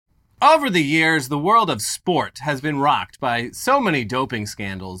Over the years, the world of sport has been rocked by so many doping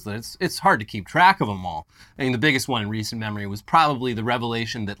scandals that it's hard to keep track of them all. I mean, the biggest one in recent memory was probably the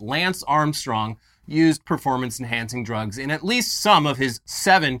revelation that Lance Armstrong used performance-enhancing drugs in at least some of his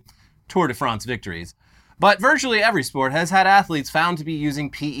 7 Tour de France victories. But virtually every sport has had athletes found to be using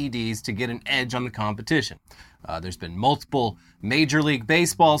PEDs to get an edge on the competition. There's been multiple Major League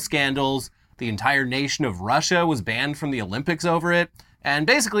Baseball scandals. The entire nation of Russia was banned from the Olympics over it. And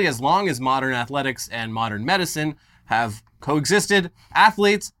basically, as long as modern athletics and modern medicine have coexisted,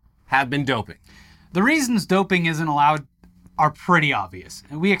 athletes have been doping. The reasons doping isn't allowed are pretty obvious.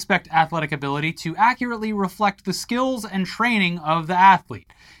 We expect athletic ability to accurately reflect the skills and training of the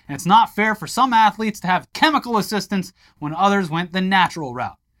athlete. And it's not fair for some athletes to have chemical assistance when others went the natural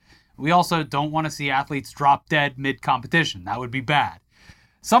route. We also don't want to see athletes drop dead mid-competition. That would be bad.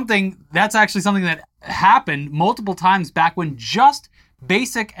 That's actually something that happened multiple times back when just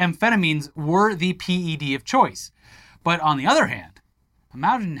basic amphetamines were the PED of choice. But on the other hand,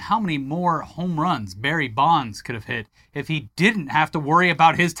 imagine how many more home runs Barry Bonds could have hit if he didn't have to worry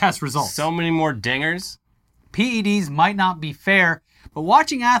about his test results. So many more dingers. PEDs might not be fair, but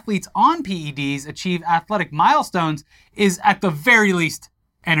watching athletes on PEDs achieve athletic milestones is at the very least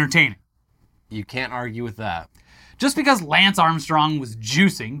entertaining. You can't argue with that. Just because Lance Armstrong was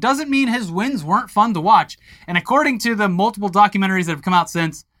juicing doesn't mean his wins weren't fun to watch. And according to the multiple documentaries that have come out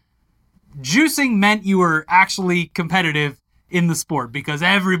since, juicing meant you were actually competitive in the sport because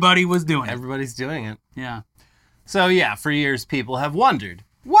everybody was doing it. Everybody's doing it. Yeah. So yeah, for years people have wondered,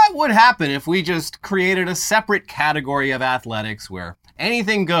 what would happen if we just created a separate category of athletics where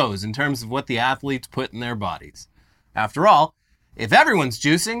anything goes in terms of what the athletes put in their bodies? After all, if everyone's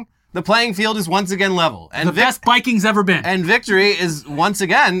juicing, the playing field is once again level. And the best biking's ever been. And victory is once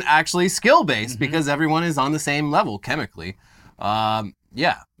again actually skill-based because everyone is on the same level chemically.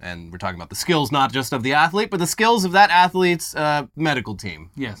 Yeah, and we're talking about the skills not just of the athlete, but the skills of that athlete's medical team.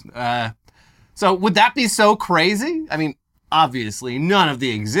 Yes. So would that be so crazy? I mean, obviously, none of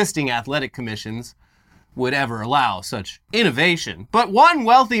the existing athletic commissions would ever allow such innovation. But one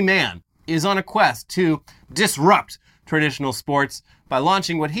wealthy man is on a quest to disrupt traditional sports by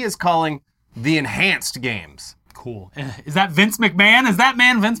launching what he is calling the Enhanced Games. Cool. Is that Vince McMahon? Is that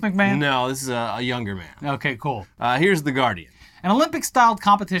man Vince McMahon? No, this is a younger man. Okay, cool. Here's The Guardian. An Olympic-styled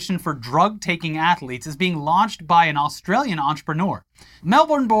competition for drug-taking athletes is being launched by an Australian entrepreneur.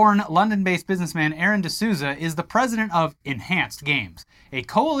 Melbourne-born, London-based businessman Aaron D'Souza is the president of Enhanced Games, a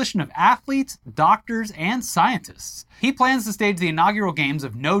coalition of athletes, doctors, and scientists. He plans to stage the inaugural games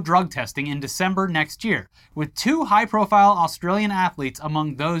of no drug testing in December next year, with 2 high-profile Australian athletes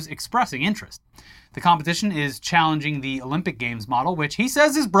among those expressing interest. The competition is challenging the Olympic Games model, which he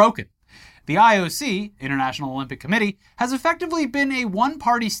says is broken. The IOC, International Olympic Committee, has effectively been a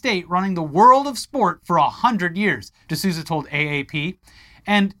one-party state running the world of sport for 100 years, D'Souza told AAP.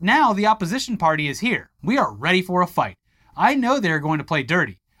 And now the opposition party is here. We are ready for a fight. I know they are going to play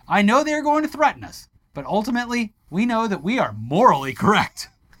dirty. I know they are going to threaten us. But ultimately, we know that we are morally correct.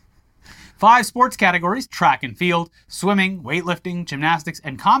 5 sports categories, track and field, swimming, weightlifting, gymnastics,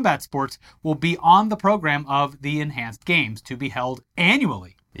 and combat sports will be on the program of the Enhanced Games to be held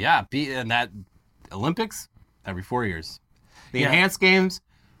annually. Yeah, and that Olympics, every 4 years. The Enhanced Games,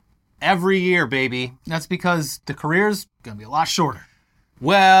 every year, baby. That's because the career's going to be a lot shorter.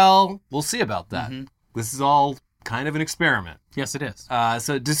 Well, we'll see about that. This is all kind of an experiment. Yes, it is.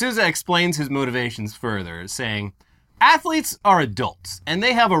 So D'Souza explains his motivations further, saying, athletes are adults, and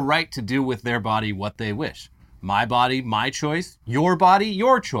they have a right to do with their body what they wish. My body, my choice. Your body,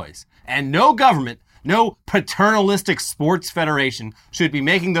 your choice. And no government, no paternalistic sports federation should be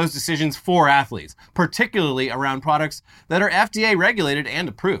making those decisions for athletes, particularly around products that are FDA regulated and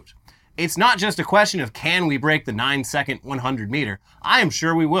approved. It's not just a question of can we break the 9-second 100 meter. I am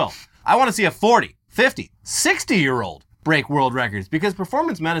sure we will. I want to see a 40, 50, 60-year-old break world records because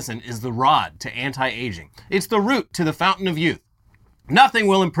performance medicine is the rod to anti-aging. It's the route to the fountain of youth. Nothing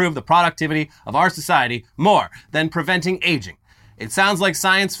will improve the productivity of our society more than preventing aging. It sounds like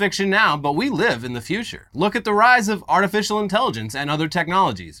science fiction now, but we live in the future. Look at the rise of artificial intelligence and other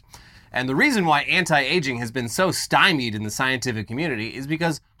technologies. And the reason why anti-aging has been so stymied in the scientific community is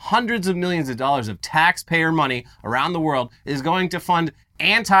because hundreds of millions of dollars of taxpayer money around the world is going to fund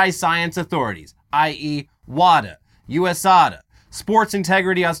anti-science authorities, i.e. WADA, USADA, Sports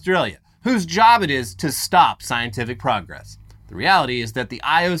Integrity Australia, whose job it is to stop scientific progress. The reality is that the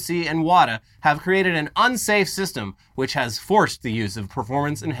IOC and WADA have created an unsafe system which has forced the use of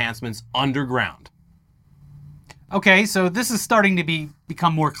performance enhancements underground. Okay, so this is starting to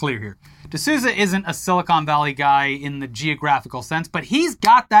become more clear here. D'Souza isn't a Silicon Valley guy in the geographical sense, but he's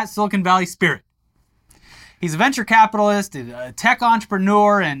got that Silicon Valley spirit. He's a venture capitalist, a tech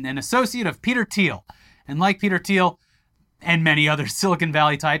entrepreneur, and an associate of Peter Thiel. And like Peter Thiel and many other Silicon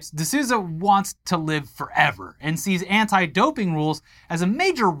Valley types, D'Souza wants to live forever and sees anti-doping rules as a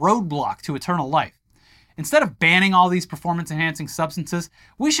major roadblock to eternal life. Instead of banning all these performance-enhancing substances,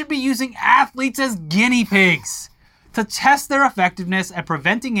 we should be using athletes as guinea pigs to test their effectiveness at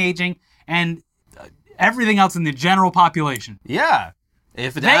preventing aging and everything else in the general population. Yeah.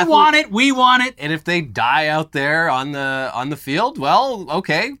 If they want it, we want it. And if they die out there on the field, well,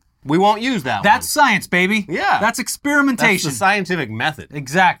 okay, we won't use that That's science, baby. Yeah. That's experimentation. That's the scientific method.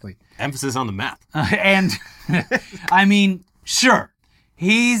 Exactly. Emphasis on the math. And, I mean, sure,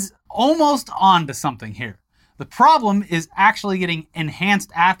 he's almost on to something here. The problem is actually getting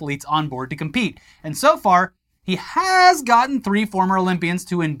enhanced athletes on board to compete. And so far, he has gotten 3 former Olympians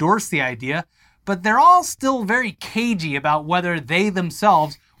to endorse the idea, but they're all still very cagey about whether they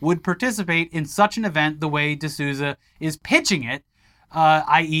themselves would participate in such an event the way D'Souza is pitching it,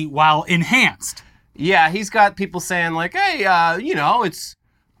 i.e. while enhanced. Yeah, he's got people saying like, hey, it's...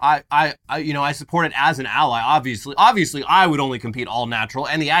 I support it as an ally. Obviously, I would only compete all natural,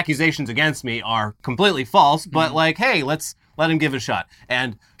 and the accusations against me are completely false. But like, hey, let's let him give it a shot.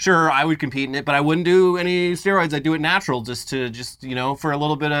 And sure, I would compete in it, but I wouldn't do any steroids. I'd do it natural, just for a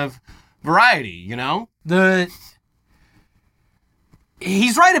little bit of variety.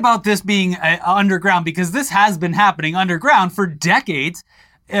 He's right about this being underground because this has been happening underground for decades.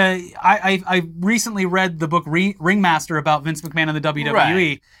 I recently read the book Ringmaster about Vince McMahon and the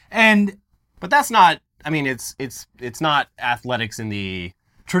WWE, right. But that's not. I mean, it's not athletics in the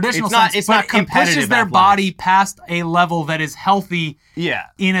traditional sense. It's not competitive. It pushes their athletics. body past a level that is healthy. Yeah.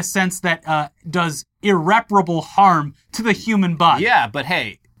 In a sense that does irreparable harm to the human body. Yeah, but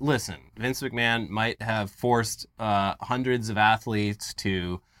hey, listen, Vince McMahon might have forced hundreds of athletes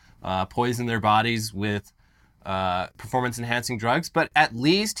to poison their bodies with performance-enhancing drugs, but at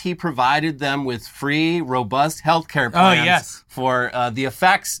least he provided them with free, robust healthcare plans for the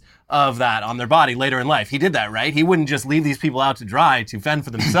effects of that on their body later in life. He did that, right? He wouldn't just leave these people out to dry to fend for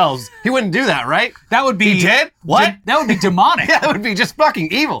themselves. He wouldn't do that, right? That would be... He did? What? That would be demonic. Yeah, that would be just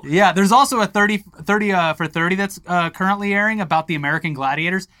fucking evil. Yeah, there's also a 30 for 30 that's currently airing about the American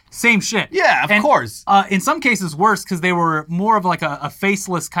Gladiators. Same shit. Yeah, of course. In some cases worse because they were more of like a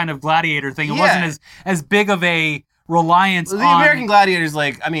faceless kind of gladiator thing. It wasn't as big of a reliance on... The American Gladiators,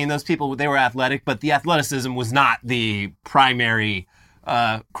 those people, they were athletic, but the athleticism was not the primary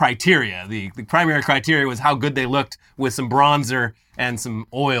criteria. The primary criteria was how good they looked with some bronzer and some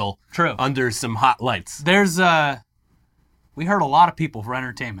oil under some hot lights. There's we hurt a lot of people for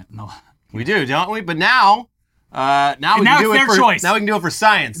entertainment. No. We do, don't we? But now we can do it for choice. Now we can do it for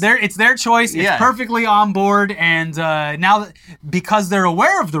science. It's their choice. It's perfectly on board, and now because they're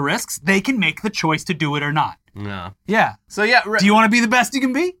aware of the risks, they can make the choice to do it or not. No. Yeah. So yeah. Do you want to be the best you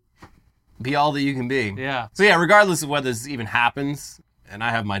can be? Be all that you can be. Yeah. So yeah, regardless of whether this even happens, and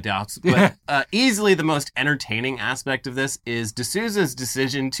I have my doubts, but easily the most entertaining aspect of this is D'Souza's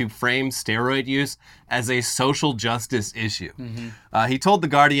decision to frame steroid use as a social justice issue. Mm-hmm. He told The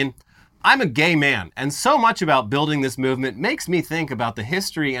Guardian, "I'm a gay man, and so much about building this movement makes me think about the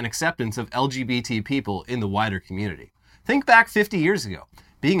history and acceptance of LGBT people in the wider community. Think back 50 years ago.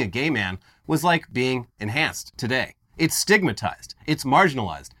 Being a gay man was like being enhanced today. It's stigmatized. It's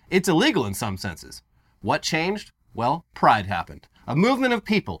marginalized. It's illegal in some senses. What changed? Well, pride happened. A movement of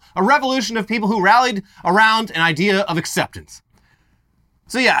people, a revolution of people who rallied around an idea of acceptance."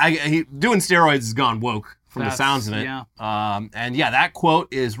 So yeah, doing steroids has gone woke from the sounds of it. Yeah. And yeah, that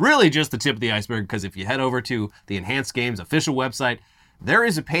quote is really just the tip of the iceberg, because if you head over to the Enhanced Games official website, there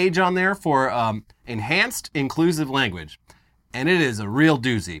is a page on there for enhanced inclusive language. And it is a real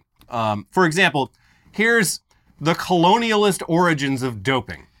doozy. For example, here's the colonialist origins of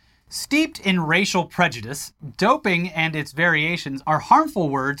doping. Steeped in racial prejudice, doping and its variations are harmful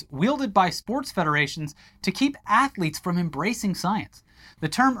words wielded by sports federations to keep athletes from embracing science. The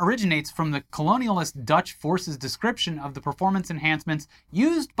term originates from the colonialist Dutch forces description of the performance enhancements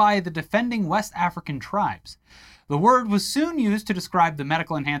used by the defending West African tribes. The word was soon used to describe the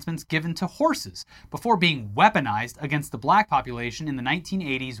medical enhancements given to horses, before being weaponized against the black population in the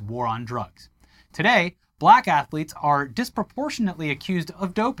 1980s war on drugs. Today, black athletes are disproportionately accused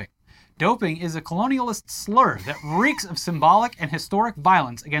of doping. Doping is a colonialist slur that reeks of symbolic and historic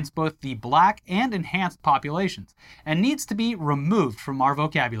violence against both the black and enhanced populations, and needs to be removed from our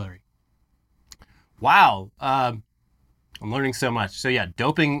vocabulary. Wow. I'm learning so much. So yeah,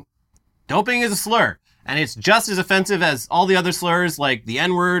 doping is a slur. And it's just as offensive as all the other slurs like the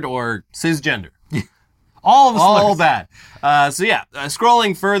N-word or cisgender. All the slurs. All bad.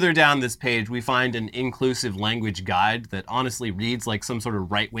 Scrolling further down this page, we find an inclusive language guide that honestly reads like some sort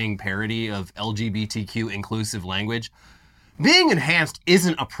of right-wing parody of LGBTQ inclusive language. Being enhanced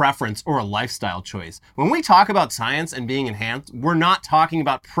isn't a preference or a lifestyle choice. When we talk about science and being enhanced, we're not talking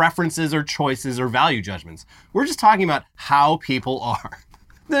about preferences or choices or value judgments. We're just talking about how people are.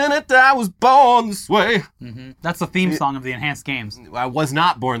 Then I was born this way. Mm-hmm. That's the theme song of the Enhanced Games. I was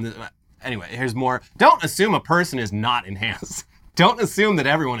not born this way. Anyway, here's more. Don't assume a person is not enhanced. Don't assume that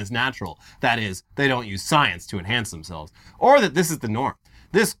everyone is natural. That is, they don't use science to enhance themselves. Or that this is the norm.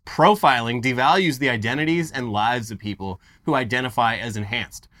 This profiling devalues the identities and lives of people who identify as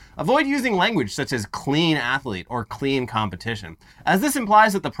enhanced. Avoid using language such as clean athlete or clean competition, as this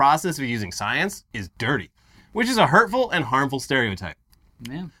implies that the process of using science is dirty, which is a hurtful and harmful stereotype.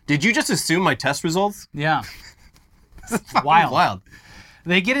 Yeah. Did you just assume my test results? Yeah. This is wild.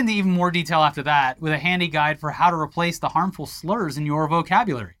 They get into even more detail after that with a handy guide for how to replace the harmful slurs in your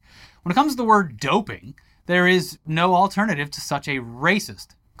vocabulary. When it comes to the word doping, there is no alternative to such a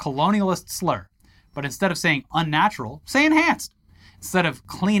racist, colonialist slur. But instead of saying unnatural, say enhanced. Instead of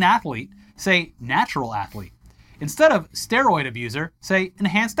clean athlete, say natural athlete. Instead of steroid abuser, say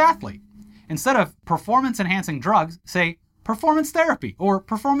enhanced athlete. Instead of performance-enhancing drugs, say performance therapy or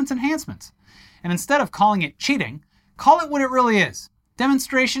performance enhancements. And instead of calling it cheating, call it what it really is.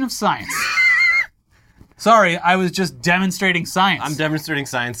 Demonstration of science. Sorry, I was just demonstrating science. I'm demonstrating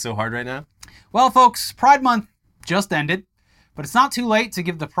science so hard right now. Well, folks, Pride Month just ended, but it's not too late to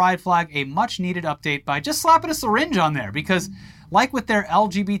give the Pride flag a much-needed update by just slapping a syringe on there, because like with their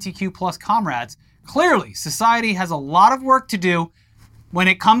LGBTQ plus comrades, clearly society has a lot of work to do when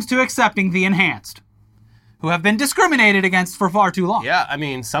it comes to accepting the enhanced, who have been discriminated against for far too long. Yeah, I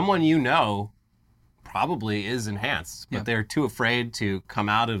mean, someone you know probably is enhanced, but Yep. they're too afraid to come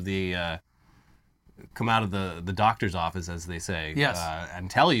out of the doctor's office, as they say, Yes.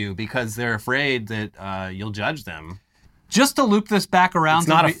 and tell you, because they're afraid that you'll judge them. Just to loop this back around It's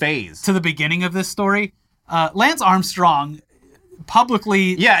not a phase. to the beginning of this story, Lance Armstrong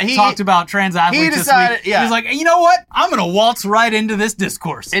publicly Yeah, talked about trans athletes decided- this week. yeah. He was like, you know what? I'm going to waltz right into this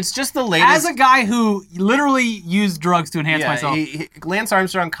discourse. It's just the latest. As a guy who literally used drugs to enhance myself. Lance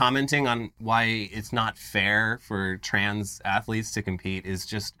Armstrong commenting on why it's not fair for trans athletes to compete is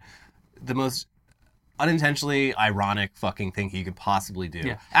just the most unintentionally ironic fucking thing he could possibly do.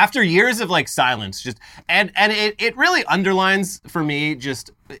 Yeah. After years of like silence, just and it really underlines for me just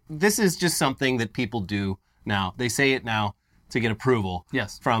this is just something that people do now. They say it now to get approval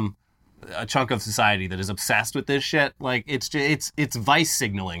Yes. from a chunk of society that is obsessed with this shit. Like it's vice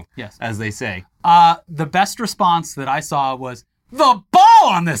signaling, Yes. as they say. The best response that I saw was, the ball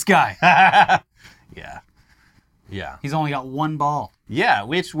on this guy. Yeah. He's only got one ball. Yeah,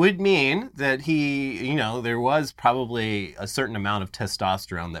 which would mean that he, there was probably a certain amount of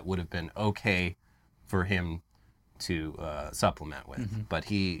testosterone that would have been okay for him to supplement with. Mm-hmm. But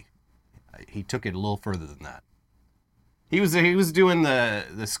he took it a little further than that. He was doing the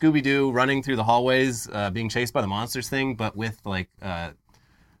Scooby-Doo running through the hallways, being chased by the monsters thing, but with like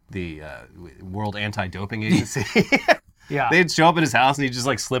the World Anti-Doping Agency. Yeah. They'd show up at his house and he'd just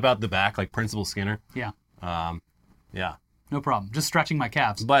like slip out the back like Principal Skinner. Yeah. Yeah. No problem. Just stretching my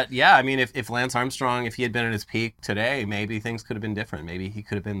calves. But yeah, I mean, if Lance Armstrong, if he had been at his peak today, maybe things could have been different. Maybe he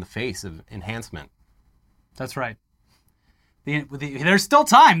could have been the face of enhancement. That's right. There's still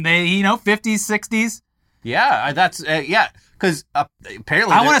time. 50s, 60s. Yeah, because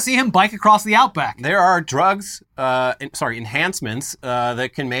apparently I want to see him bike across the outback. there are drugs, enhancements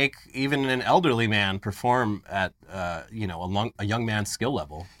that can make even an elderly man perform at a young man's skill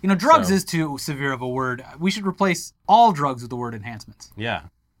level. Drugs So- is too severe of a word. We should replace all drugs with the word enhancements. Yeah,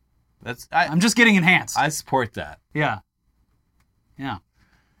 I'm just getting enhanced. I support that. Yeah. Went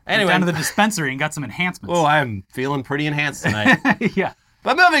Anyway, down to the dispensary and got some enhancements. oh, I'm feeling pretty enhanced tonight. Yeah.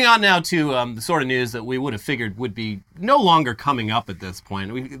 But moving on now to the sort of news that we would have figured would be no longer coming up at this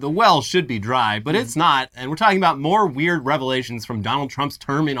point. The well should be dry, but it's not. And we're talking about more weird revelations from Donald Trump's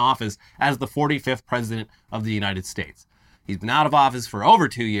term in office as the 45th president of the United States. He's been out of office for over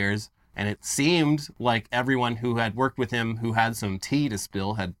 2 years, and it seemed like everyone who had worked with him who had some tea to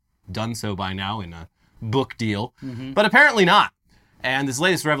spill had done so by now in a book deal. But apparently not. And this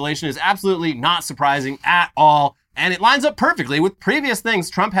latest revelation is absolutely not surprising at all. And it lines up perfectly with previous things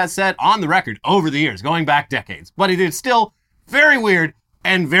Trump has said on the record over the years, going back decades. But it is still very weird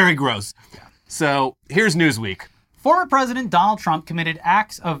and very gross. So here's Newsweek. Former President Donald Trump committed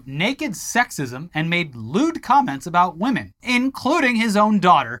acts of naked sexism and made lewd comments about women, including his own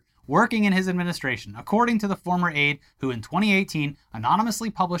daughter, working in his administration, according to the former aide who in 2018 anonymously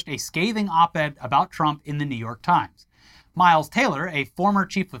published a scathing op-ed about Trump in the New York Times. Miles Taylor, a former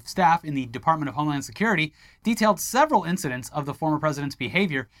chief of staff in the Department of Homeland Security, detailed several incidents of the former president's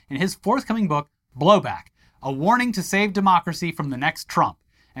behavior in his forthcoming book, Blowback, A Warning to Save Democracy from the Next Trump,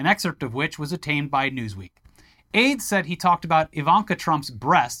 an excerpt of which was obtained by Newsweek. Aides said he talked about Ivanka Trump's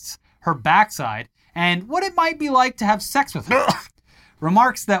breasts, her backside, and what it might be like to have sex with her.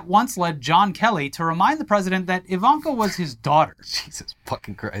 Remarks that once led John Kelly to remind the president that Ivanka was his daughter. Jesus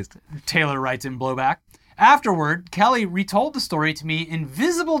fucking Christ. Taylor writes in Blowback. Afterward, Kelly retold the story to me in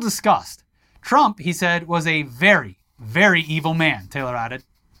visible disgust. Trump, he said, was a very, very evil man, Taylor added.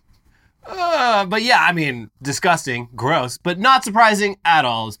 But yeah, I mean, disgusting, gross, but not surprising at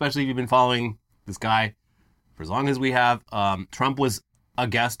all, especially if you've been following this guy for as long as we have. Trump was a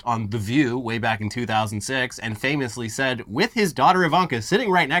guest on The View way back in 2006 and famously said, with his daughter Ivanka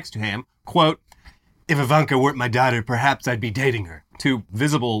sitting right next to him, quote, "If Ivanka weren't my daughter, perhaps I'd be dating her," to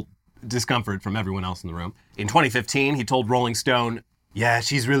visible discomfort from everyone else in the room. In 2015, he told Rolling Stone, "Yeah,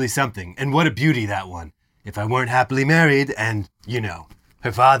 she's really something, and what a beauty, that one. If I weren't happily married and,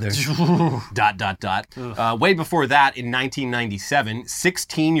 her father, ... Way before that, in 1997,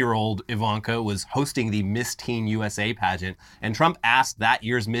 16-year-old Ivanka was hosting the Miss Teen USA pageant, and Trump asked that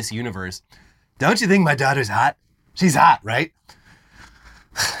year's Miss Universe, "Don't you think my daughter's hot? She's hot, right?"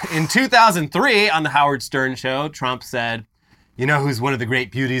 In 2003, on the Howard Stern show, Trump said, "You know who's one of the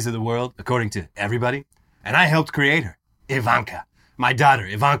great beauties of the world, according to everybody? And I helped create her. Ivanka. My daughter,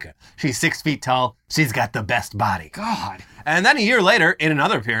 Ivanka. She's 6 feet tall. She's got the best body." God. And then a year later, in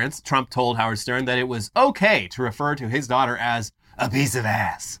another appearance, Trump told Howard Stern that it was okay to refer to his daughter as a piece of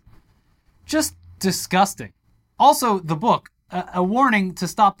ass. Just disgusting. Also, the book, a warning to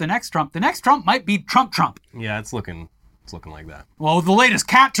stop the next Trump. The next Trump might be Trump. Yeah, it's looking like that. Well, the latest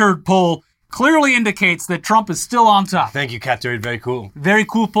cat turd poll clearly indicates that Trump is still on top. Thank you, Cat Turd. Very cool. Very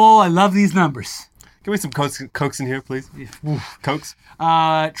cool poll. I love these numbers. Give me some Cokes in here, please. Cokes.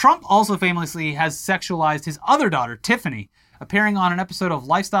 Trump also famously has sexualized his other daughter, Tiffany, appearing on an episode of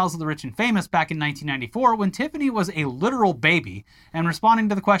Lifestyles of the Rich and Famous back in 1994 when Tiffany was a literal baby, and responding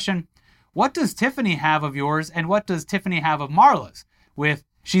to the question, "What does Tiffany have of yours and what does Tiffany have of Marla's?" with,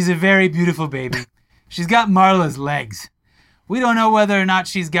 "She's a very beautiful baby. She's got Marla's legs. We don't know whether or not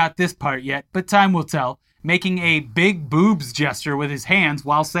she's got this part yet, but time will tell," making a big boobs gesture with his hands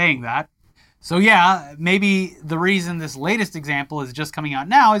while saying that. So yeah, maybe the reason this latest example is just coming out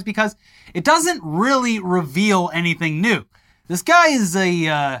now is because it doesn't really reveal anything new. This guy is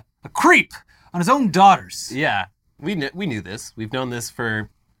a creep on his own daughters. Yeah, we knew this. We've known this for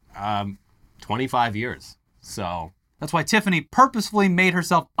 25 years. So that's why Tiffany purposefully made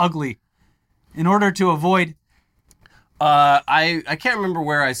herself ugly in order to avoid... I can't remember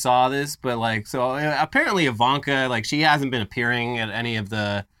where I saw this, but apparently Ivanka, she hasn't been appearing at any of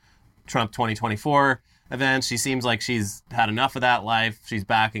the Trump 2024 events. She seems like she's had enough of that life. She's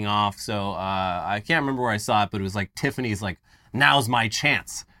backing off. So I can't remember where I saw it, but it was Tiffany's now's my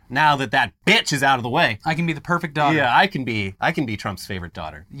chance. Now that bitch is out of the way, I can be the perfect daughter. Yeah, I can be Trump's favorite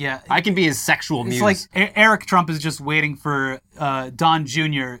daughter. Yeah. I can be his sexual muse. It's like Eric Trump is just waiting for Don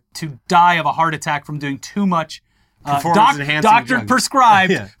Jr. to die of a heart attack from doing too much doctor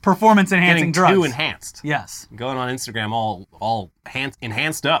prescribed performance enhancing drugs. Too enhanced. Yes. Going on Instagram all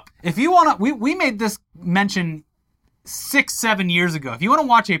enhanced up. If you want to, we made this mention 6-7 years ago. If you want to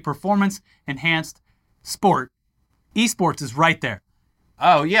watch a performance enhanced sport, esports is right there.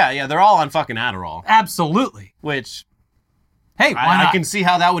 Oh yeah, they're all on fucking Adderall. Absolutely. Which, hey, why not? I can see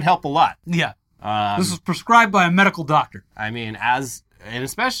how that would help a lot. Yeah. This was prescribed by a medical doctor. I mean, and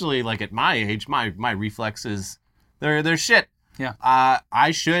especially at my age, my reflexes, they're shit. Yeah.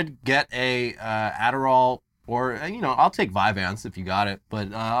 I should get a Adderall, or I'll take Vyvanse if you got it,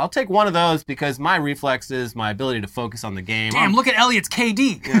 but I'll take one of those because my reflexes, my ability to focus on the game. Damn, look at Elliot's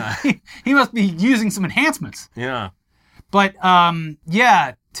KD. Yeah. He must be using some enhancements. Yeah. But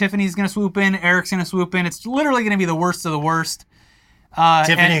Tiffany's gonna swoop in, Eric's gonna swoop in. It's literally gonna be the worst of the worst.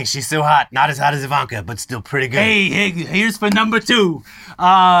 Tiffany, she's so hot. Not as hot as Ivanka, but still pretty good. Hey, here's for number 2.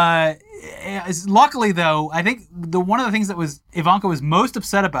 Luckily, though, I think one of the things that Ivanka was most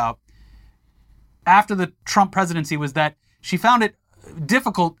upset about after the Trump presidency was that she found it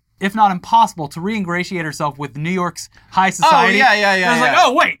difficult, if not impossible, to re-ingratiate herself with New York's high society. Oh, yeah. I was like,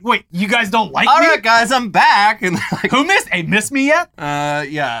 oh, wait, you guys don't like me? All right, guys, I'm back. And who missed? Hey, missed me yet?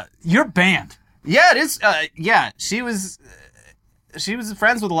 Yeah. You're banned. Yeah, it is. Yeah, she was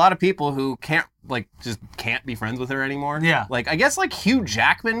friends with a lot of people who just can't be friends with her anymore. Yeah. I guess Hugh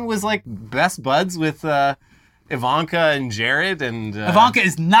Jackman was best buds with Ivanka and Jared and... Ivanka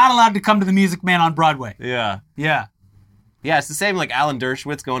is not allowed to come to the Music Man on Broadway. Yeah. Yeah. Yeah, it's the same like Alan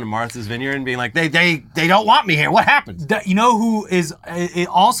Dershowitz going to Martha's Vineyard and being like, they don't want me here. What happened? You know who is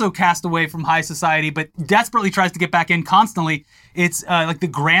also cast away from high society, but desperately tries to get back in constantly? It's like the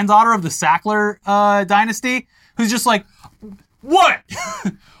granddaughter of the Sackler dynasty, who's just like, what?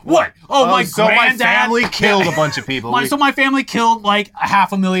 What? Oh, my so granddad... my family killed a bunch of people. So my family killed like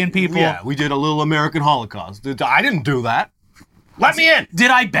 500,000 people. Yeah, we did a little American Holocaust. I didn't do that. Let me in.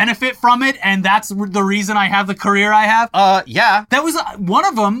 Did I benefit from it, and that's the reason I have the career I have? Yeah. That was one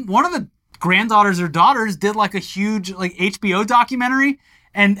of them. One of the granddaughters or daughters did like a huge like HBO documentary,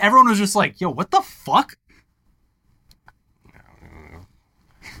 and everyone was just like, yo, what the fuck?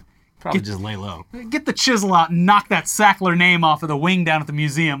 Probably just lay low. Get the chisel out and knock that Sackler name off of the wing down at the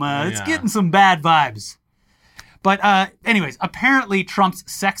museum. It's getting some bad vibes. But anyways, apparently Trump's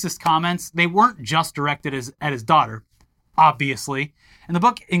sexist comments, they weren't just directed at his daughter, obviously. And the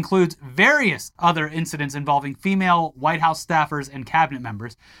book includes various other incidents involving female White House staffers and cabinet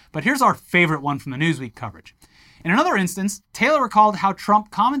members. But here's our favorite one from the Newsweek coverage. In another instance, Taylor recalled how Trump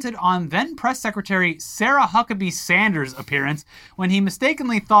commented on then Press Secretary Sarah Huckabee Sanders' appearance when he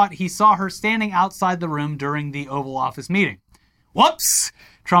mistakenly thought he saw her standing outside the room during the Oval Office meeting. Whoops!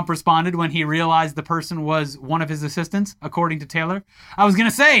 Trump responded when he realized the person was one of his assistants, according to Taylor. I was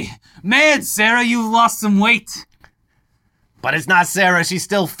gonna say, man, Sarah, you've lost some weight. But it's not Sarah. She's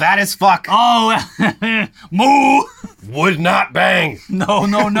still fat as fuck. Oh, moo! Would not bang.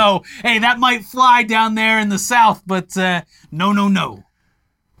 No. Hey, that might fly down there in the South, but no.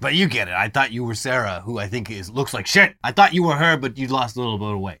 But you get it. I thought you were Sarah, who I think looks like shit. I thought you were her, but you lost a little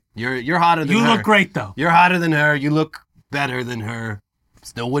bit of weight. You're hotter than her. You look great, though. You're hotter than her. You look better than her.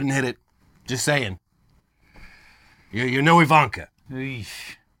 Still wouldn't hit it. Just saying. You're no Ivanka.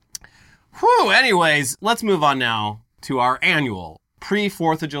 Eesh. Whew. Anyways, let's move on now to our annual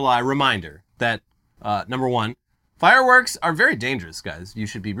pre-4th of July reminder that, number one, fireworks are very dangerous, guys. You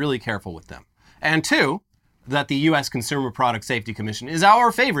should be really careful with them. And two, that the U.S. Consumer Product Safety Commission is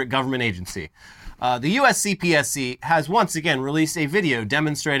our favorite government agency. The U.S. CPSC has once again released a video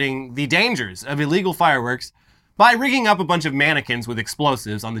demonstrating the dangers of illegal fireworks by rigging up a bunch of mannequins with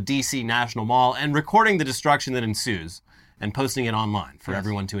explosives on the D.C. National Mall and recording the destruction that ensues and posting it online for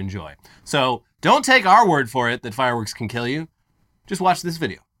everyone to enjoy. So don't take our word for it that fireworks can kill you. Just watch this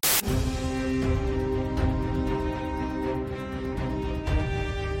video.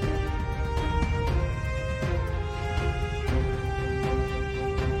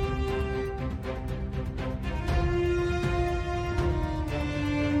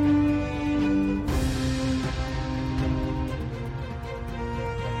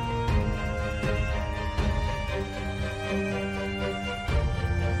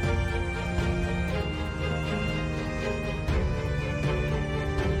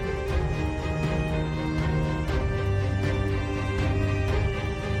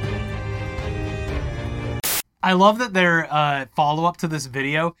 I love that their follow-up to this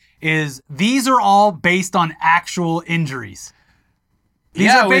video is, these are all based on actual injuries.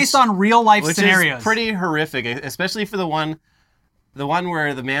 These are based on real-life scenarios. Which is pretty horrific, especially for the one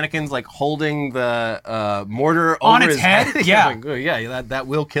where the mannequin's like holding the mortar on over its his head. Yeah, like, oh, yeah, that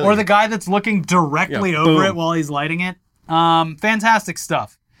will kill you. Or the guy that's looking directly over it while he's lighting it. Fantastic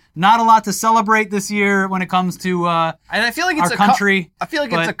stuff. Not a lot to celebrate this year when it comes to and I feel like it's our country. I feel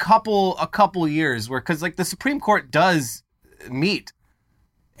like it's a couple years where, because like the Supreme Court does meet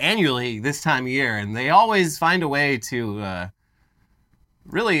annually this time of year, and they always find a way to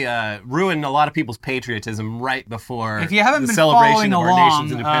really ruin a lot of people's patriotism right before if you haven't the been celebration following of our along,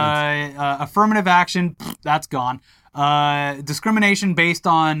 nation's independence. Affirmative action, that's gone. Discrimination based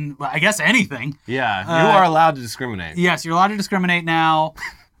on, I guess, anything. Yeah, you are allowed to discriminate. Yes, you're allowed to discriminate now.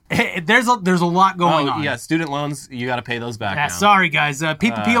 There's a lot going on. Yeah, student loans, you got to pay those back now. Sorry, guys.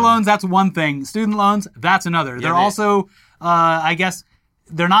 PPP loans, that's one thing. Student loans, that's another. They're also, I guess,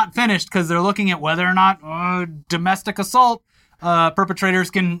 they're not finished because they're looking at whether or not domestic assault perpetrators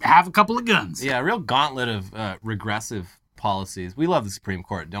can have a couple of guns. Yeah, a real gauntlet of regressive policies. We love the Supreme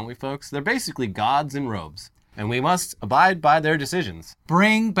Court, don't we, folks? They're basically gods in robes, and we must abide by their decisions.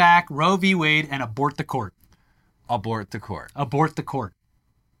 Bring back Roe v. Wade and abort the court. Abort the court. Abort the court.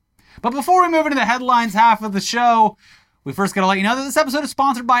 But before we move into the headlines half of the show, we first got to let you know that this episode is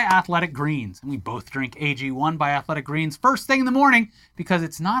sponsored by Athletic Greens. And we both drink AG1 by Athletic Greens first thing in the morning because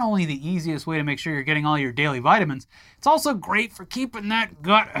it's not only the easiest way to make sure you're getting all your daily vitamins, it's also great for keeping that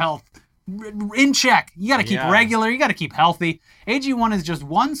gut health in check. You got to keep regular, you got to keep healthy. AG1 is just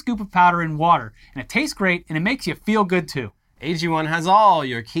one scoop of powder in water, and it tastes great, and it makes you feel good too. AG1 has all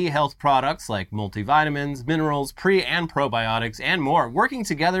your key health products like multivitamins, minerals, pre- and probiotics, and more working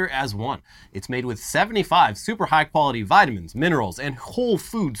together as one. It's made with 75 super high-quality vitamins, minerals, and whole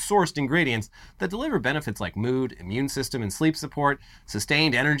food sourced ingredients that deliver benefits like mood, immune system and sleep support,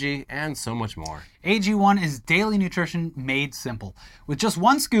 sustained energy, and so much more. AG1 is daily nutrition made simple. With just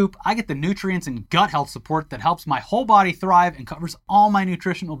one scoop, I get the nutrients and gut health support that helps my whole body thrive and covers all my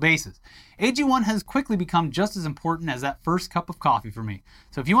nutritional bases. AG1 has quickly become just as important as that first cup of coffee for me.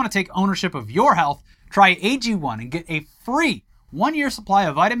 So if you want to take ownership of your health, try AG1 and get a free 1-year supply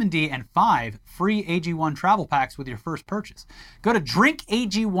of vitamin D and 5 free AG1 travel packs with your first purchase. Go to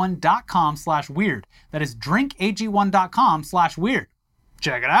drinkag1.com/weird. That is drinkag1.com/weird.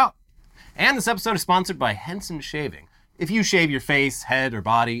 Check it out. And this episode is sponsored by Henson Shaving. If you shave your face, head, or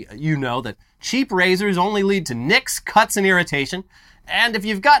body, you know that cheap razors only lead to nicks, cuts, and irritation. And if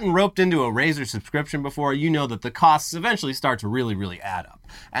you've gotten roped into a razor subscription before, you know that the costs eventually start to really add up.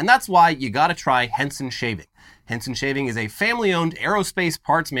 And that's why you gotta try Henson Shaving. Henson Shaving is a family-owned aerospace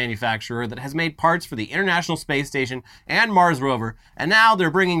parts manufacturer that has made parts for the International Space Station and Mars rover, and now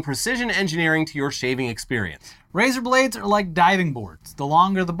they're bringing precision engineering to your shaving experience. Razor blades are like diving boards. The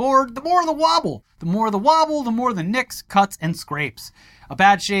longer the board, the more the wobble. The more the wobble, the more the nicks, cuts, and scrapes. A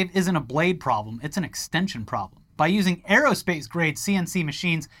bad shave isn't a blade problem, it's an extension problem. By using aerospace-grade CNC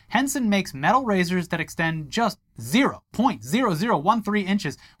machines, Henson makes metal razors that extend just 0.0013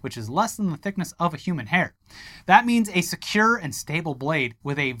 inches, which is less than the thickness of a human hair. That means a secure and stable blade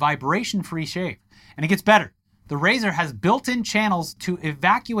with a vibration-free shave. And it gets better. The razor has built-in channels to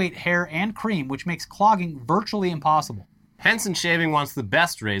evacuate hair and cream, which makes clogging virtually impossible. Henson Shaving wants the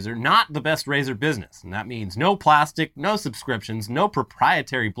best razor, not the best razor business. And that means no plastic, no subscriptions, no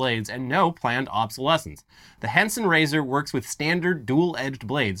proprietary blades, and no planned obsolescence. The Henson razor works with standard dual-edged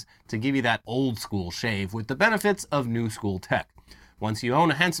blades to give you that old-school shave with the benefits of new-school tech. Once you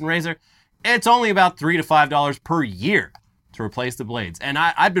own a Henson razor, it's only about $3 to $5 per year to replace the blades. And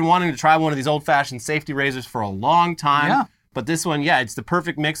I've been wanting to try one of these old-fashioned safety razors for a long time. Yeah. But this one, it's the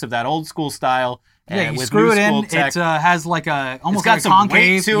perfect mix of that old-school style. Yeah, you with screw it in, tech. it has like almost it's got like a some concave.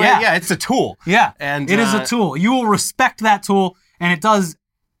 weight to it. Yeah, it's a tool. Yeah, and it is a tool. You will respect that tool, and it does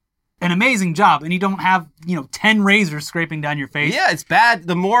an amazing job, and you don't have, 10 razors scraping down your face. Yeah, it's bad.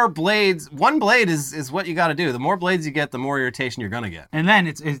 The more blades, one blade is what you got to do. The more blades you get, the more irritation you're going to get. And then,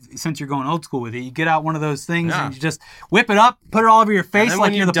 it's since you're going old school with it, you get out one of those things and you just whip it up, put it all over your face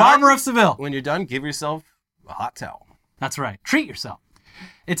like you're the barber of Seville. When you're done, give yourself a hot towel. That's right. Treat yourself.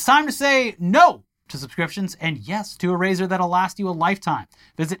 It's time to say no to subscriptions and yes to a razor that'll last you a lifetime.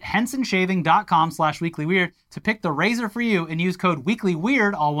 Visit hensonshaving.com/weeklyweird to pick the razor for you and use code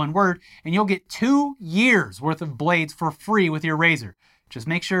weeklyweird, all one word, and you'll get 2 years worth of blades for free with your razor. Just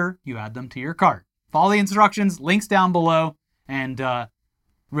make sure you add them to your cart. Follow the instructions, links down below, and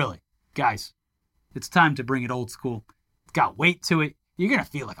really, guys, it's time to bring it old school. It's got weight to it. You're going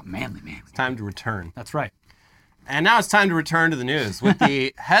to feel like a manly man. It's time to return. That's right. And now it's time to return to the news with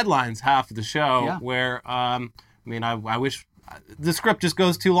the headlines half of the show where, I wish the script just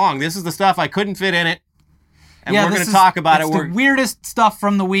goes too long. This is the stuff I couldn't fit in it. And we're going to talk about it. It's the weirdest stuff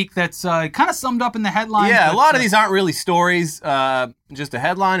from the week that's kind of summed up in the headlines. Yeah, a lot of these aren't really stories, just a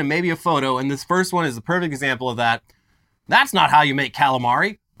headline and maybe a photo. And this first one is the perfect example of that. That's not how you make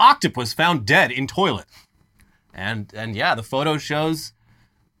calamari. Octopus found dead in toilet. And the photo shows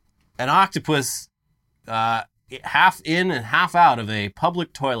an octopus half in and half out of a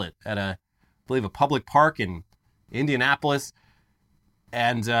public toilet at I believe a public park in Indianapolis.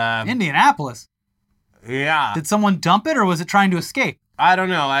 And Indianapolis? Yeah. Did someone dump it or was it trying to escape? I don't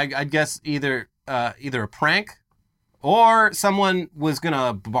know. I'd guess either a prank or someone was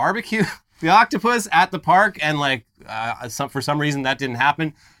gonna barbecue the octopus at the park and for some reason that didn't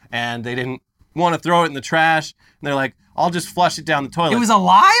happen and they didn't want to throw it in the trash. And they're like, I'll just flush it down the toilet. It was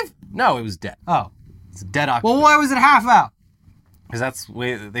alive? No, it was dead. Oh. It's a dead octopus. Well, why was it half out? Because that's the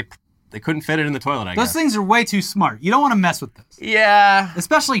way they couldn't fit it in the toilet, I guess. Those things are way too smart. You don't want to mess with this. Yeah.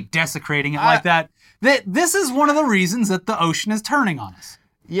 Especially desecrating it like that. This is one of the reasons that the ocean is turning on us.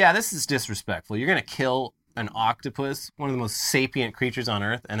 Yeah, this is disrespectful. You're going to kill an octopus, one of the most sapient creatures on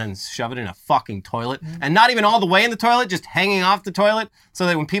Earth, and then shove it in a fucking toilet. Mm-hmm. And not even all the way in the toilet, just hanging off the toilet, so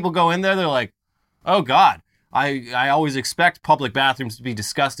that when people go in there, they're like, oh, God. I always expect public bathrooms to be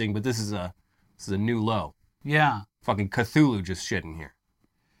disgusting, but this is a new low. Yeah. Fucking Cthulhu just shit in here.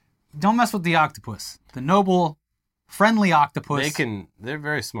 Don't mess with the octopus. The noble, friendly octopus. They're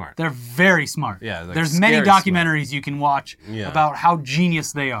very smart. They're very smart. Yeah. There's many documentaries you can watch about how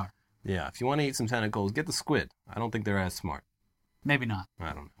genius they are. Yeah. If you want to eat some tentacles, get the squid. I don't think they're as smart. Maybe not.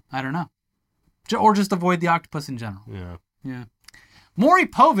 I don't know. Or just avoid the octopus in general. Yeah. Yeah. Maury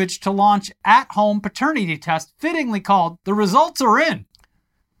Povich to launch at-home paternity test fittingly called "The Results Are In."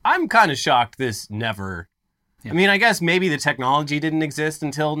 I'm kind of shocked this never... Yeah. I mean, I guess maybe the technology didn't exist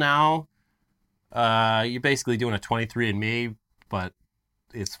until now. You're basically doing a 23andMe, but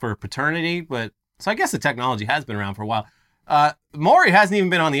it's for paternity. So I guess the technology has been around for a while. Maury hasn't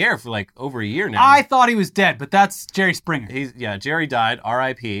even been on the air for like over a year now. I thought he was dead, but that's Jerry Springer. Jerry died.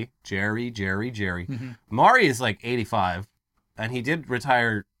 R.I.P. Jerry. Mm-hmm. Maury is like 85, and he did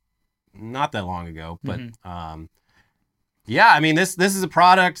retire not that long ago. But yeah, I mean, this is a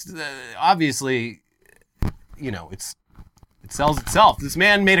product. Obviously, it sells itself. This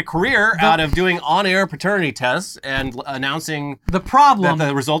man made a career out of doing on-air paternity tests and announcing that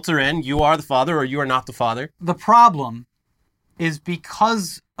the results are in. You are the father, or you are not the father. The problem is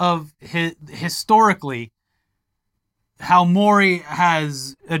because of historically how Maury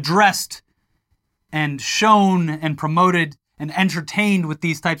has addressed and shown and promoted and entertained with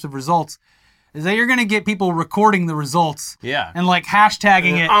these types of results, is that you're going to get people recording the results and like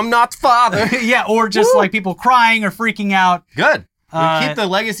hashtagging it. I'm not the father. Yeah, or just like people crying or freaking out. Good. We keep the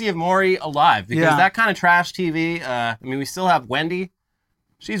legacy of Maury alive because that kind of trash TV, I mean, we still have Wendy.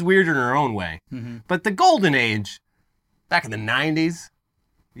 She's weird in her own way. Mm-hmm. But the golden age, back in the 90s,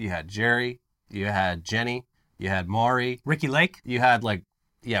 you had Jerry, you had Jenny, you had Maury. Ricky Lake. You had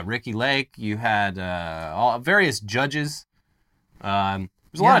Ricky Lake. You had all various judges.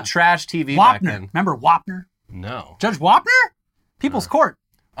 There's a lot of trash TV back then. Remember Wapner? No. Judge Wapner? People's Court.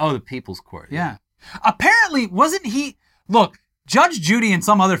 Oh, the People's Court. Yeah. Apparently, wasn't he... Look, Judge Judy and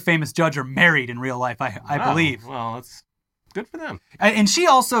some other famous judge are married in real life, I believe. Well, that's good for them. And she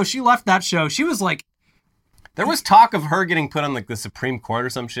left that show. She was like... There was talk of her getting put on like the Supreme Court or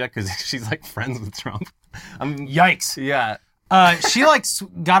some shit because she's like friends with Trump. Yikes. Yeah. She like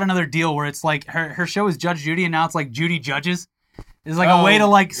got another deal where it's like her show is Judge Judy and now it's like Judy Judges. It's like a way to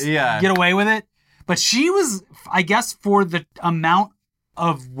like get away with it. But she was, I guess, for the amount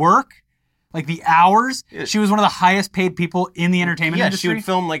of work, like the hours, she was one of the highest paid people in the entertainment industry. Yeah, she would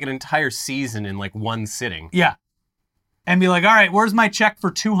film like an entire season in like one sitting. Yeah. And be like, all right, where's my check for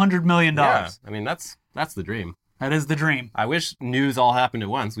 $200 million? Yeah, I mean, that's the dream. That is the dream. I wish news all happened at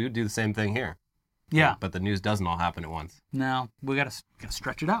once. We would do the same thing here. Yeah. But the news doesn't all happen at once. No, we gotta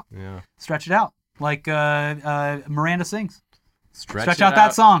stretch it out. Yeah. Stretch it out. Like Miranda sings. Stretch out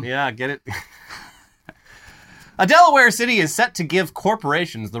that song. Yeah, get it. A Delaware city is set to give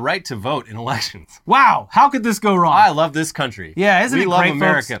corporations the right to vote in elections. Wow, how could this go wrong? I love this country. Yeah, isn't it great, We love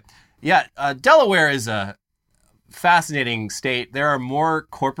America. Folks? Yeah, Delaware is a fascinating state. There are more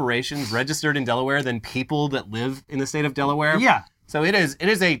corporations registered in Delaware than people that live in the state of Delaware. Yeah. So it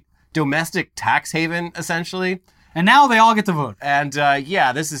is a domestic tax haven, essentially. And now they all get to vote. And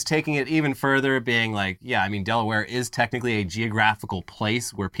this is taking it even further, being like, Delaware is technically a geographical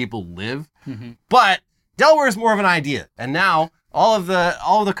place where people live, but Delaware is more of an idea. And now all of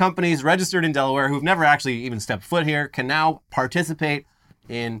the companies registered in Delaware who've never actually even stepped foot here can now participate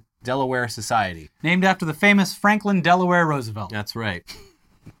in Delaware society. Named after the famous Franklin Delaware Roosevelt. That's right.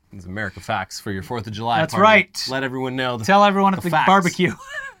 It's America Facts for your 4th of July That's party. right. Let everyone know. Tell everyone at the barbecue.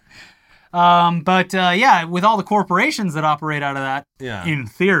 With all the corporations that operate out of that, in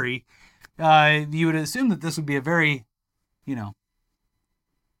theory, you would assume that this would be a very,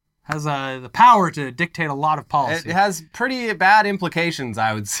 has the power to dictate a lot of policy. It has pretty bad implications,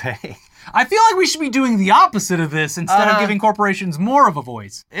 I would say. I feel like we should be doing the opposite of this instead of giving corporations more of a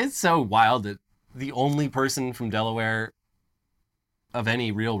voice. It's so wild that the only person from Delaware of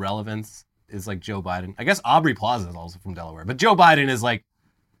any real relevance is like Joe Biden. I guess Aubrey Plaza is also from Delaware, but Joe Biden is like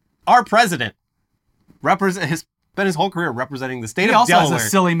our president. Has spent his whole career representing the state of Delaware. He also has a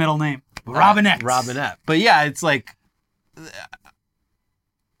silly middle name, Robinette. Robinette. But yeah, it's like,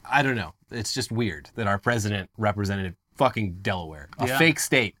 I don't know. It's just weird that our president represented fucking Delaware, a fake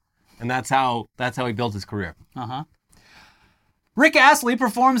state, and that's how he built his career. Rick Astley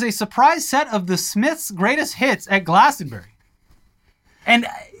performs a surprise set of the Smiths' greatest hits at Glastonbury, and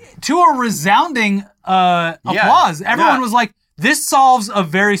to a resounding applause, everyone was like, "This solves a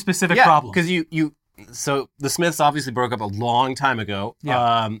very specific problem." Because so the Smiths obviously broke up a long time ago.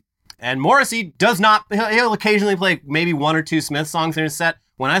 Yeah. And Morrissey does not, he'll occasionally play maybe one or two Smith songs in his set.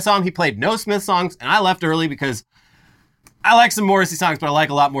 When I saw him, he played no Smith songs, and I left early because I like some Morrissey songs, but I like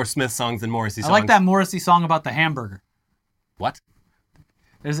a lot more Smith songs than Morrissey songs. I like that Morrissey song about the hamburger. What?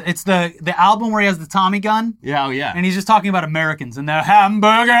 It's the album where he has the Tommy gun. Yeah, oh yeah. And he's just talking about Americans and their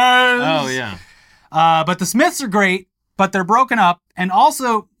hamburgers. Oh yeah. But the Smiths are great, but they're broken up. And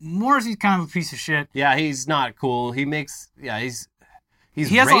also, Morrissey's kind of a piece of shit. Yeah, he's not cool. He's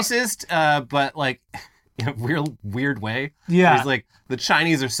racist, but like in a real weird way. Yeah. He's like, the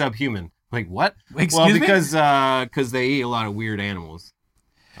Chinese are subhuman. Like, what? Excuse me? Because they eat a lot of weird animals.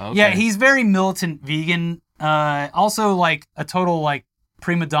 Okay. Yeah, he's very militant vegan. Also, like, a total, like,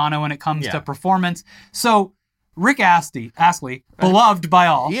 prima donna when it comes to performance. So, Rick Astley, beloved by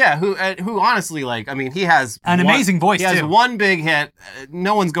all. Yeah, who honestly, like, I mean, he has an amazing voice, too. He has one big hit.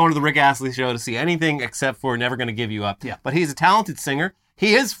 No one's going to the Rick Astley show to see anything except for Never Gonna Give You Up. Yeah. But he's a talented singer.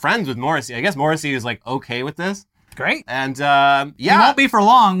 He is friends with Morrissey. I guess Morrissey is, like, okay with this. Great. And, He won't be for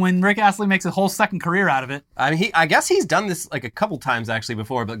long when Rick Astley makes a whole second career out of it. I mean, I guess he's done this, like, a couple times, actually,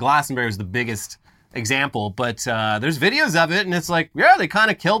 before, but Glastonbury was the biggest example. But there's videos of it, and it's like, yeah, they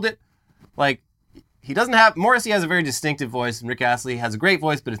kind of killed it. Like, Morrissey has a very distinctive voice, and Rick Astley has a great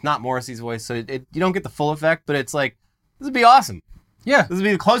voice, but it's not Morrissey's voice, so you don't get the full effect, but it's like, this would be awesome. Yeah. This would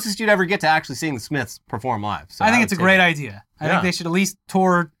be the closest you'd ever get to actually seeing the Smiths perform live. So I think it's a great idea. I think they should at least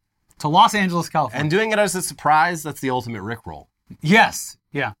tour to Los Angeles, California. And doing it as a surprise, that's the ultimate Rick roll. Yes.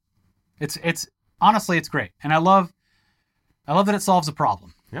 Yeah. It's honestly, it's great. And I love that it solves a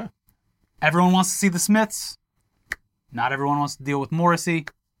problem. Yeah. Everyone wants to see the Smiths. Not everyone wants to deal with Morrissey.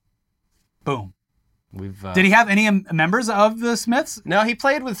 Boom. Did he have any members of the Smiths? No, he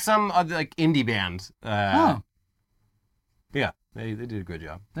played with some other, like, indie band. Yeah, they did a good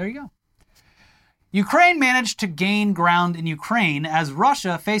job. There you go. Ukraine managed to gain ground in Ukraine as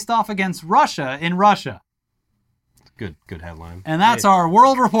Russia faced off against Russia in Russia. Good headline. And that's our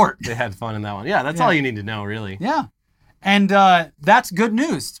world report. They had fun in that one. Yeah, that's all you need to know, really. Yeah. And that's good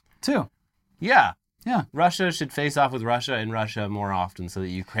news, too. Yeah. Yeah. Russia should face off with Russia in Russia more often so that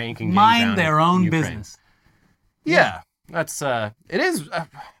Ukraine can mind their own business. Yeah. That's, it is,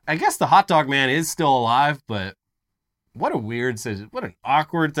 I guess the hot dog man is still alive, but what an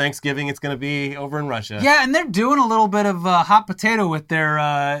awkward Thanksgiving it's going to be over in Russia. Yeah, and they're doing a little bit of hot potato with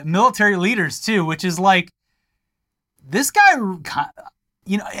their military leaders, too, which is like, this guy,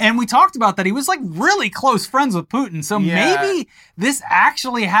 you know, and we talked about that. He was, like, really close friends with Putin, so maybe this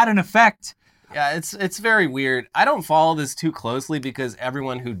actually had an effect. Yeah, it's very weird. I don't follow this too closely because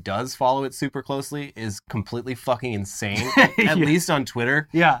everyone who does follow it super closely is completely fucking insane, at least on Twitter.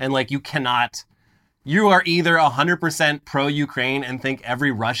 Yeah. And, like, you are either 100% pro-Ukraine and think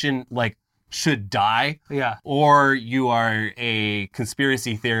every Russian, like, should die. Yeah. Or you are a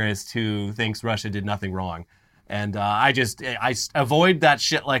conspiracy theorist who thinks Russia did nothing wrong. And I avoid that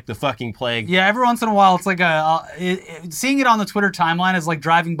shit like the fucking plague. Yeah, every once in a while, it's like seeing it on the Twitter timeline is like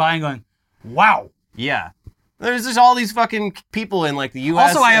driving by and going, wow. Yeah. There's just all these fucking people in, like, the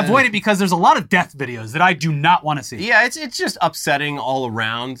U.S. Also, I avoid it because there's a lot of death videos that I do not want to see. Yeah, it's just upsetting all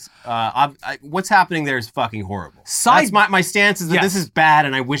around. What's happening there is fucking horrible. My stance is that this is bad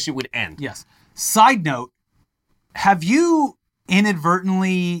and I wish it would end. Yes. Side note, have you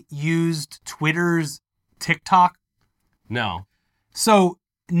inadvertently used Twitter's TikTok? No. So,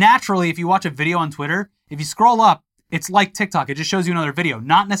 naturally, if you watch a video on Twitter, if you scroll up, it's like TikTok. It just shows you another video,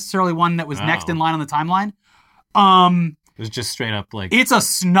 not necessarily one that was next in line on the timeline. It was just straight up like... It's a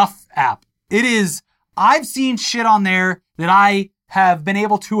snuff app. It is... I've seen shit on there that I have been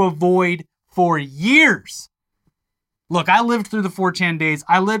able to avoid for years. Look, I lived through the 4chan days.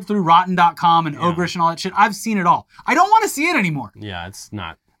 I lived through Rotten.com and Ogrish and all that shit. I've seen it all. I don't want to see it anymore. Yeah, it's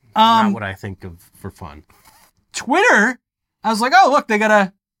not what I think of for fun. Twitter, I was like, oh, look, they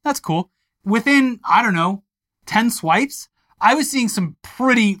got that's cool. Within, I don't know, 10 swipes, I was seeing some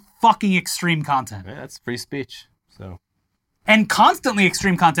pretty fucking extreme content. Yeah, that's free speech, so. And constantly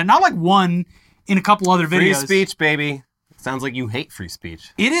extreme content, not like one in a couple other videos. Free speech, baby. Sounds like you hate free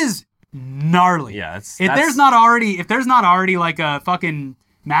speech. It is gnarly. Yeah, if there's not already like a fucking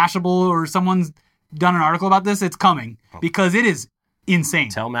Mashable or someone's done an article about this, it's coming because it is insane.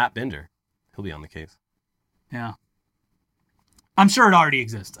 Tell Matt Binder. He'll be on the case. Yeah. I'm sure it already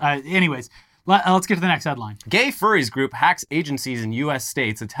exists. Anyways, let's get to the next headline. Gay furries group hacks agencies in U.S.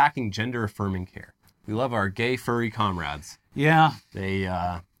 states attacking gender-affirming care. We love our gay furry comrades. Yeah. They,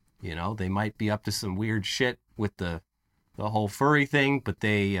 they might be up to some weird shit with the whole furry thing, but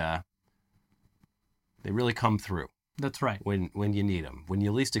they really come through. That's right. When you need them, when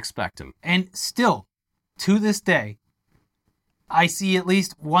you least expect them. And still, to this day, I see at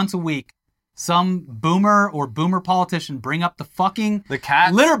least once a week some boomer or boomer politician bring up the fucking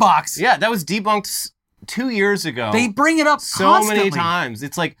cat litter box. Yeah, that was debunked 2 years ago. They bring it up so constantly. many times.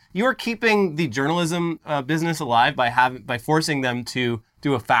 It's like you're keeping the journalism business alive by forcing them to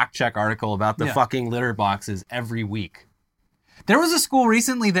do a fact check article about the fucking litter boxes every week. There was a school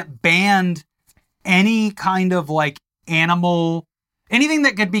recently that banned any kind of like animal, anything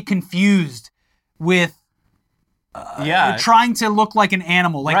that could be confused with trying to look like an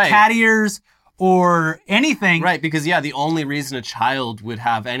animal, like cat ears or anything. Right, because the only reason a child would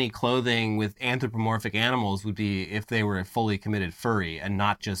have any clothing with anthropomorphic animals would be if they were a fully committed furry and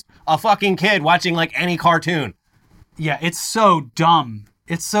not just a fucking kid watching like any cartoon. Yeah, it's so dumb.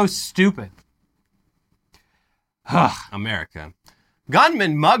 It's so stupid. America.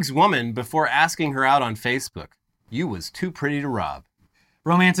 Gunman mugs woman before asking her out on Facebook. You was too pretty to rob.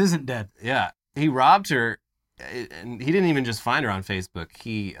 Romance isn't dead. Yeah, he robbed her, and he didn't even just find her on Facebook.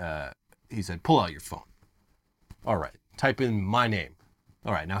 He said, pull out your phone. All right, type in my name.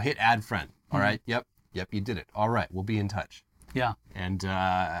 All right, now hit add friend. All right, yep, you did it. All right, we'll be in touch. Yeah. And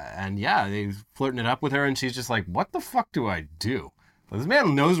yeah, they was flirting it up with her, and she's just like, what the fuck do I do? Well, this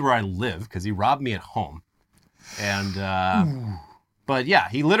man knows where I live because he robbed me at home. And, but yeah,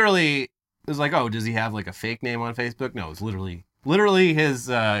 he literally was like, oh, does he have like a fake name on Facebook? No, it's literally his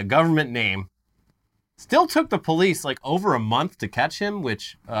government name. Still took the police like over a month to catch him,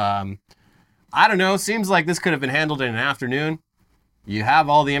 which, I don't know, seems like this could have been handled in an afternoon. You have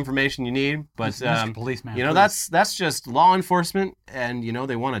all the information you need, but Mr. Policeman, you know, please. that's just law enforcement, and you know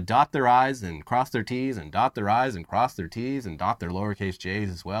they want to dot their I's and cross their T's, and dot their I's and cross their T's, and dot their lowercase j's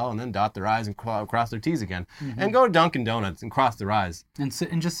as well, and then dot their I's and cross their T's again, and go to Dunkin' Donuts and cross their I's and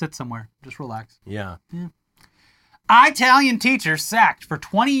just sit somewhere, just relax. Yeah. Italian teacher sacked for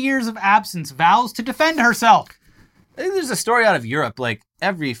 20 years of absence vows to defend herself. I think there's a story out of Europe like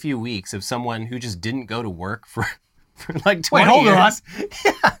every few weeks of someone who just didn't go to work for like 20 Wait, hold years. on.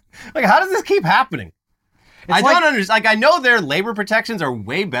 Yeah. Like, how does this keep happening? I don't understand. Like, I know their labor protections are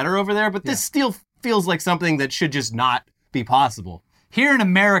way better over there, but this still feels like something that should just not be possible. Here in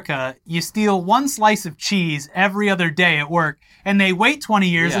America, you steal one slice of cheese every other day at work, and they wait 20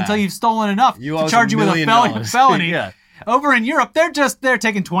 years until you've stolen enough to charge you with a felony. Yeah. Over in Europe, they're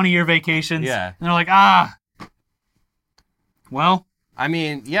taking 20-year vacations. Yeah. And they're like, well, I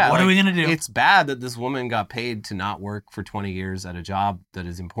mean, yeah. What are we going to do? It's bad that this woman got paid to not work for 20 years at a job that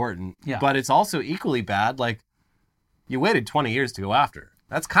is important. Yeah. But it's also equally bad, like, you waited 20 years to go after her.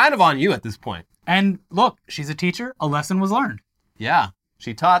 That's kind of on you at this point. And look, she's a teacher. A lesson was learned. Yeah.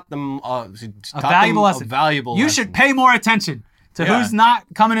 She taught them a valuable lesson. You should pay more attention to who's not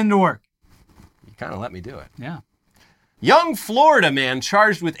coming into work. You kind of let me do it. Yeah. Young Florida man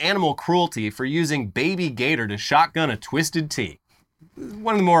charged with animal cruelty for using baby gator to shotgun a twisted tea.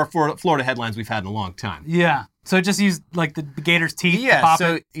 One of the more Florida headlines we've had in a long time. Yeah. So just used like the gator's teeth to pop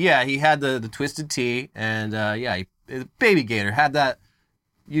it? Yeah, he had the twisted tea, and baby gator had that.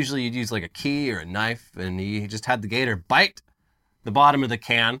 Usually you'd use like a key or a knife, and he just had the gator bite the bottom of the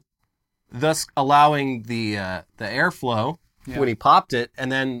can, thus allowing the airflow when he popped it,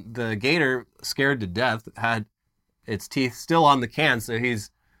 and then the gator, scared to death, had its teeth still on the can, so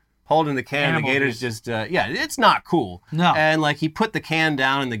he's holding the can, the gator's just, it's not cool. No. And like he put the can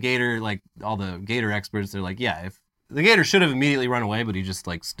down, and the gator, like all the gator experts, they're like, yeah, if the gator should have immediately run away, but he just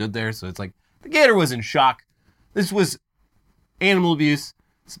like stood there, so it's like the gator was in shock. This was animal abuse.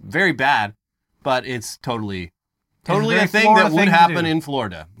 It's very bad, but it's totally a thing that would happen in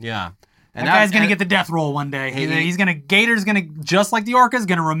Florida. Yeah. And that guy's going to get the death roll one day. Gator's going to, just like the orca's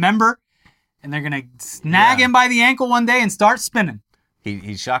going to remember, and they're going to snag him by the ankle one day and start spinning. He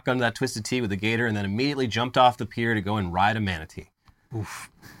shotgunned that twisted tea with the gator and then immediately jumped off the pier to go and ride a manatee. Oof.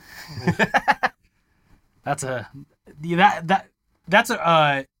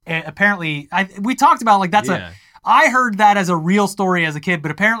 Apparently, we talked about like I heard that as a real story as a kid, but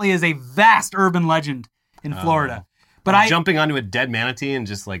apparently is a vast urban legend in Florida. But jumping onto a dead manatee and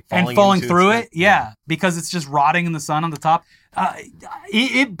just like falling through it, because it's just rotting in the sun on the top.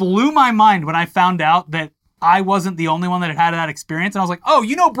 It blew my mind when I found out that I wasn't the only one that had that experience, and I was like, "Oh,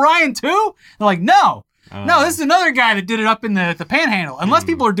 you know Brian too?" They're like, "No, this is another guy that did it up in the Panhandle." Unless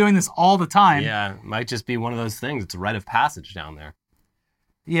people are doing this all the time. Yeah, it might just be one of those things. It's a rite of passage down there.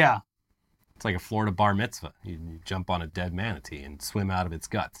 Yeah, it's like a Florida bar mitzvah. You jump on a dead manatee and swim out of its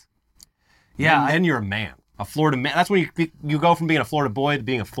guts. Yeah, and then you're a man. A Florida man. That's when you go from being a Florida boy to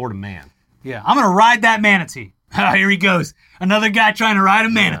being a Florida man. Yeah, I'm going to ride that manatee. Here he goes. Another guy trying to ride a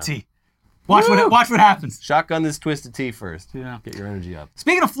manatee. Watch what happens. Shotgun this twisted tea first. Yeah. Get your energy up.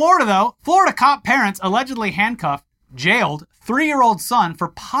 Speaking of Florida, though, Florida cop parents allegedly handcuffed, jailed 3-year-old son for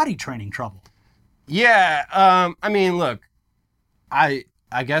potty training trouble. Yeah, I mean, look, I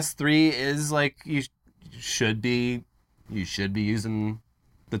guess 3 is like you should be using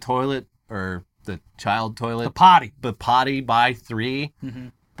the toilet or the child toilet. The potty by 3. Mm-hmm.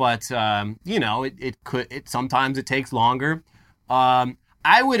 But, sometimes it takes longer.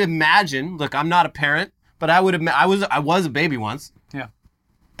 I would imagine, look, I'm not a parent, but I was a baby once. Yeah.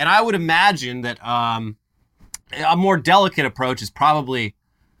 And I would imagine that a more delicate approach is probably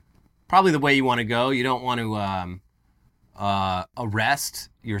probably the way you want to go. You don't want to arrest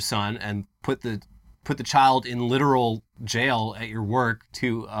your son and put the child in literal jail at your work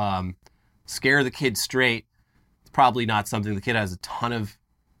to scare the kid straight. It's probably not something the kid has a ton of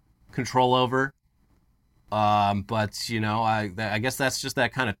control over. But, you know, I guess that's just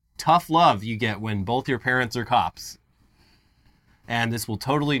that kind of tough love you get when both your parents are cops. And this will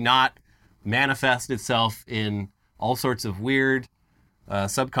totally not manifest itself in all sorts of weird,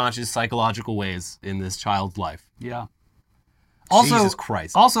 subconscious, psychological ways in this child's life. Yeah. Also, Jesus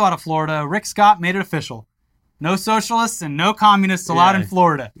Christ. Also out of Florida, Rick Scott made it official. No socialists and no communists allowed in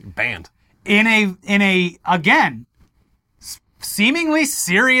Florida. Banned. In a again, seemingly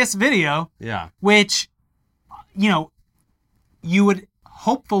serious video. Yeah. Which, you know, you would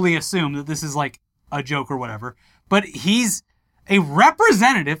hopefully assume that this is like a joke or whatever. But he's a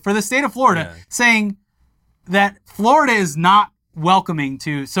representative for the state of Florida saying that Florida is not welcoming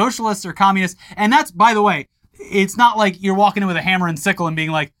to socialists or communists. And that's, by the way, it's not like you're walking in with a hammer and sickle and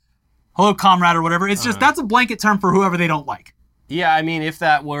being like, hello, comrade, or whatever. It's just, that's a blanket term for whoever they don't like. Yeah, I mean, if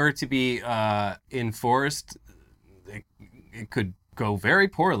that were to be enforced, it could go very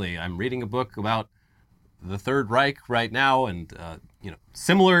poorly. I'm reading a book about the Third Reich right now, and you know,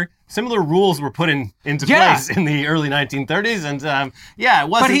 similar rules were put into place in the early 1930s, and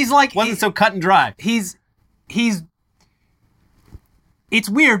it wasn't so cut and dry. It's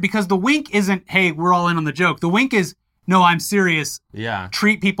weird because the wink isn't, hey, we're all in on the joke. The wink is, no, I'm serious. Yeah.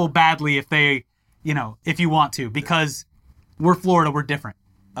 Treat people badly if they, you know, if you want to, because we're Florida, we're different.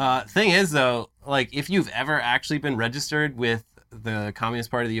 Thing is, though, like, if you've ever actually been registered with the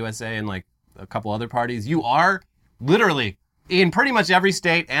Communist Party of the USA and, like, a couple other parties, you are literally, in pretty much every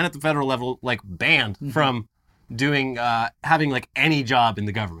state and at the federal level, like, banned from doing, having, like, any job in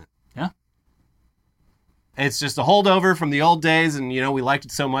the government. Yeah. It's just a holdover from the old days, and, you know, we liked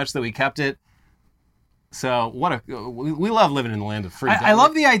it so much that we kept it. So, we love living in the land of free. I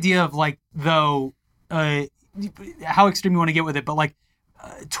love the idea of, like, though, how extreme you want to get with it, but, like,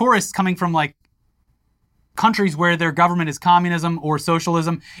 tourists coming from, like, countries where their government is communism or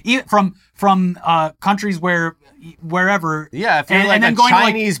socialism, from countries wherever. Yeah, if you're like a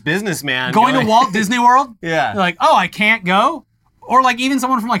Chinese businessman. Going to Walt Disney World. Yeah. You're like, oh, I can't go? Or like even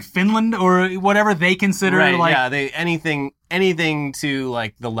someone from like Finland or whatever they consider like... Yeah, anything to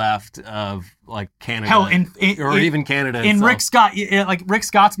like the left of like Canada. Hell, even Canada in itself. Rick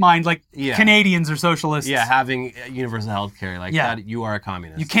Scott's mind, like Canadians are socialists. Yeah, having universal health care, like that, you are a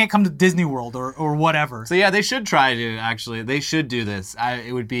communist. You can't come to Disney World or whatever. So yeah, they should they should do this.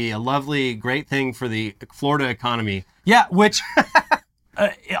 It would be a lovely, great thing for the Florida economy. Yeah, which...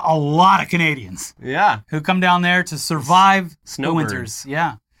 a lot of Canadians. Yeah. Who come down there to survive the winters. Snowbirds.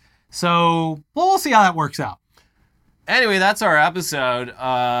 Yeah. So, we'll see how that works out. Anyway, that's our episode.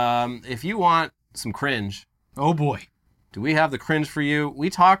 If you want some cringe. Oh boy. Do we have the cringe for you?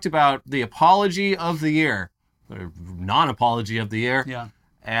 We talked about the apology of the year. Or non-apology of the year. Yeah.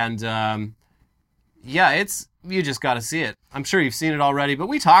 And, you just got to see it. I'm sure you've seen it already, but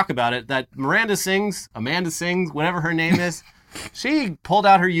we talk about it. That Amanda Sings, whatever her name is, she pulled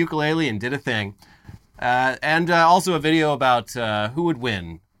out her ukulele and did a thing. And also a video about who would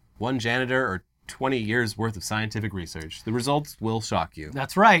win, one janitor or 20 years worth of scientific research. The results will shock you.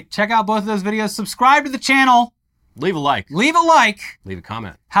 That's right. Check out both of those videos. Subscribe to the channel. Leave a like. Leave a like. Leave a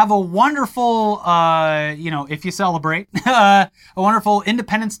comment. Have a wonderful, if you celebrate, a wonderful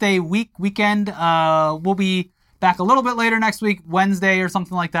Independence Day weekend. We'll be back a little bit later next week, Wednesday or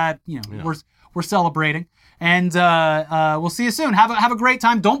something like that. We're celebrating. And we'll see you soon. Have a great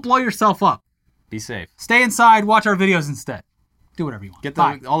time. Don't blow yourself up. Be safe. Stay inside. Watch our videos instead. Do whatever you want. Get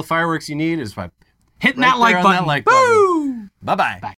all the fireworks you need is by hitting that like button. Boo! Bye-bye. Bye.